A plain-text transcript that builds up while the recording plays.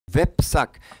Vip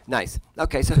suck. Nice.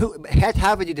 Okay, so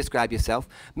how would you describe yourself?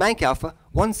 Mank Alpha,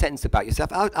 one sentence about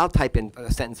yourself. I'll type in a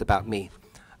sentence about me.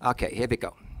 Okay, here we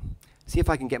go. See if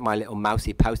I can get my little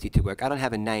mousy pousey to work. I don't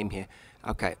have a name here.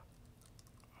 Okay.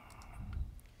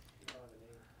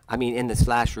 I mean, in the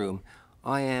slash room.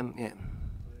 I am, yeah.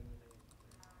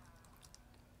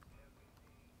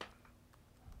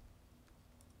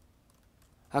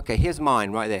 Okay, here's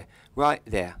mine right there. Right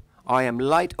there. I am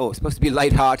it's supposed to be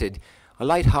lighthearted.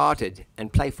 Lighthearted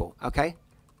and playful, okay?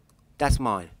 That's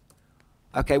mine.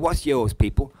 Okay, what's yours,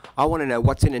 people? I want to know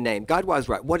what's in a name. God was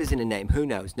right. What is in a name? Who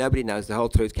knows? Nobody knows. The whole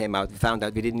truth came out. We found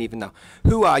out we didn't even know.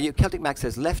 Who are you? Celtic Max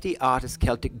says, lefty artist,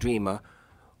 Celtic dreamer,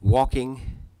 walking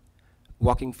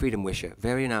freedom wisher.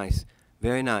 Very nice.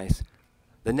 Very nice.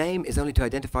 The name is only to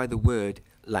identify the word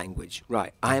language.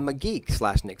 Right. I am a geek,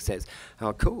 Nick says.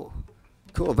 Oh, cool.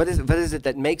 Cool. What is it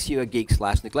that makes you a geek,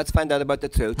 Nick? Let's find out about the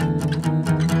truth.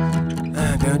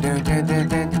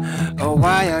 Oh,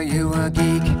 why are you a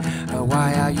geek? Oh,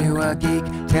 why are you a geek?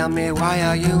 Tell me, why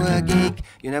are you a geek?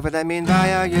 You know what I mean?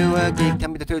 Why are you a geek? Tell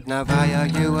me the truth now. Why are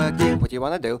you a geek? What do you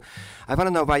want to do? I want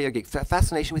to know why you're a geek.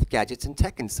 Fascination with gadgets and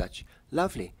tech and such.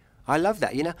 Lovely. I love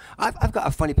that. You know, I've got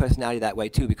a funny personality that way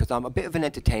too, because I'm a bit of an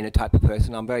entertainer type of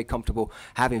person. I'm very comfortable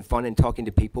having fun and talking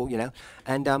to people, you know.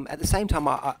 And at the same time,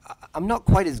 I'm not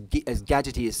quite as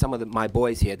gadgety as some of my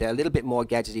boys here. They're a little bit more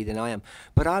gadgety than I am.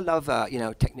 But I love, you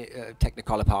know,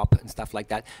 technicolor pop and stuff like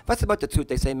that. That's about the truth.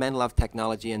 They say men love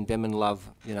technology and women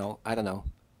love, you know, I don't know,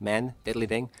 men,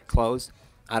 diddly-ding, clothes,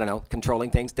 I don't know,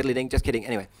 controlling things, diddly-ding, just kidding.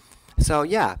 Anyway, so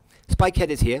yeah, Spikehead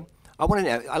is here. I want to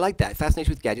know, I like that, fascination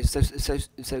with gadgets. So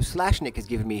Slash Nick has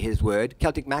given me his word.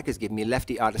 Celtic Mac has given me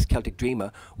lefty artist, Celtic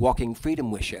dreamer, walking freedom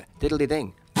wisher,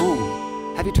 diddly-ding.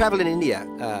 Ooh, have you traveled in India?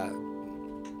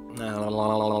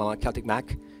 Celtic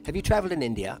Mac. Have you traveled in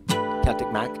India?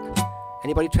 Celtic Mac.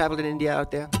 Anybody traveled in India out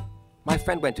there? My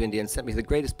friend went to India and sent me the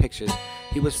greatest pictures.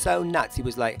 He was so nuts. He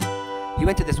was like, he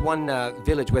went to this one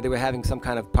village where they were having some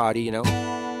kind of party, you know.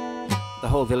 The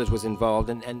whole village was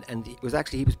involved, and it was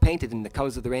actually, he was painted in the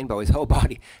colors of the rainbow, his whole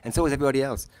body, and so was everybody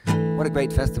else. What a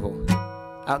great festival.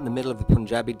 Out in the middle of the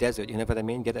Punjabi desert, you know what I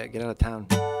mean? Get out of town.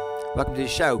 Welcome to the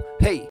show. Hey!